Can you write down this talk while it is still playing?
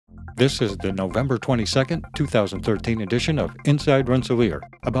This is the November 22nd, 2013 edition of Inside Rensselaer,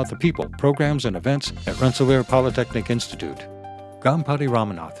 about the people, programs, and events at Rensselaer Polytechnic Institute. Ganpati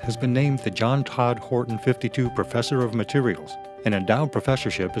Ramanath has been named the John Todd Horton 52 Professor of Materials. An endowed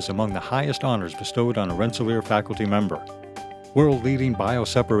professorship is among the highest honors bestowed on a Rensselaer faculty member. World-leading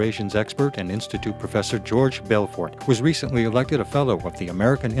bioseparations expert and Institute Professor George Belfort was recently elected a Fellow of the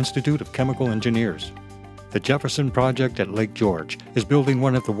American Institute of Chemical Engineers. The Jefferson Project at Lake George is building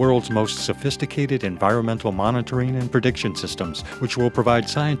one of the world's most sophisticated environmental monitoring and prediction systems, which will provide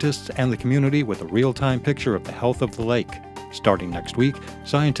scientists and the community with a real-time picture of the health of the lake. Starting next week,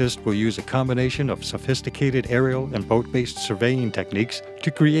 scientists will use a combination of sophisticated aerial and boat-based surveying techniques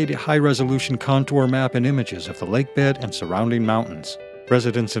to create a high-resolution contour map and images of the lake bed and surrounding mountains.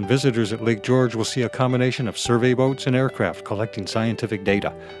 Residents and visitors at Lake George will see a combination of survey boats and aircraft collecting scientific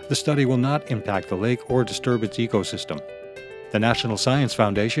data. The study will not impact the lake or disturb its ecosystem. The National Science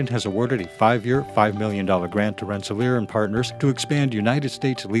Foundation has awarded a 5-year, $5 million grant to Rensselaer and partners to expand United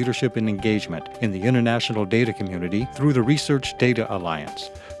States leadership and engagement in the international data community through the Research Data Alliance.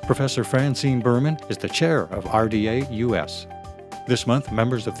 Professor Francine Berman is the chair of RDA US. This month,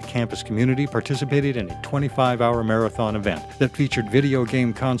 members of the campus community participated in a 25-hour marathon event that featured video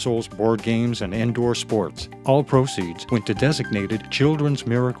game consoles, board games, and indoor sports. All proceeds went to designated Children's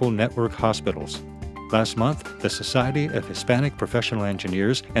Miracle Network hospitals. Last month, the Society of Hispanic Professional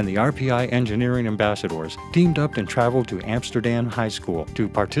Engineers and the RPI Engineering Ambassadors teamed up and traveled to Amsterdam High School to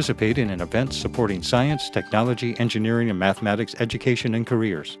participate in an event supporting science, technology, engineering, and mathematics education and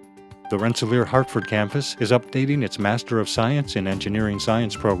careers. The Rensselaer Hartford campus is updating its Master of Science in Engineering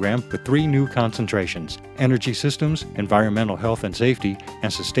Science program with 3 new concentrations: Energy Systems, Environmental Health and Safety,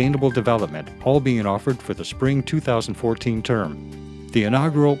 and Sustainable Development, all being offered for the spring 2014 term. The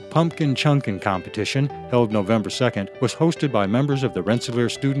inaugural Pumkin Chunkin competition, held November 2nd, was hosted by members of the Rensselaer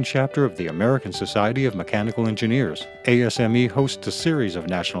Student Chapter of the American Society of Mechanical Engineers. ASME hosts a series of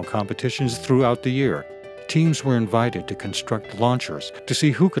national competitions throughout the year. Teams were invited to construct launchers to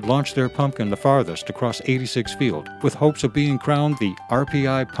see who could launch their pumpkin the farthest across 86 Field, with hopes of being crowned the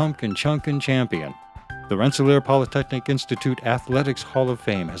RPI Pumkin Chunkin champion. The Rensselaer Polytechnic Institute Athletics Hall of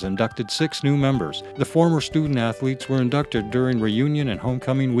Fame has inducted 6 new members. The former student athletes were inducted during reunion and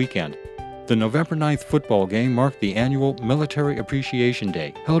homecoming weekend. The November 9th football game marked the annual Military Appreciation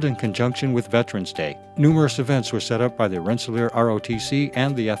Day, held in conjunction with Veterans Day. Numerous events were set up by the Rensselaer ROTC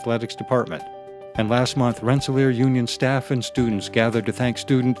and the athletics department. And last month, Rensselaer Union staff and students gathered to thank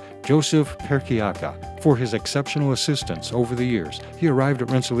student Joseph Perkiaka for his exceptional assistance over the years. He arrived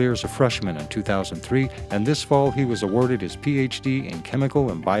at Rensselaer as a freshman in 2003, and this fall he was awarded his PhD in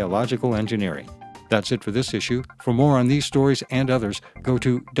Chemical and Biological Engineering. That's it for this issue. For more on these stories and others, go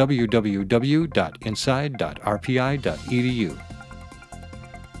to www.inside.rpi.edu.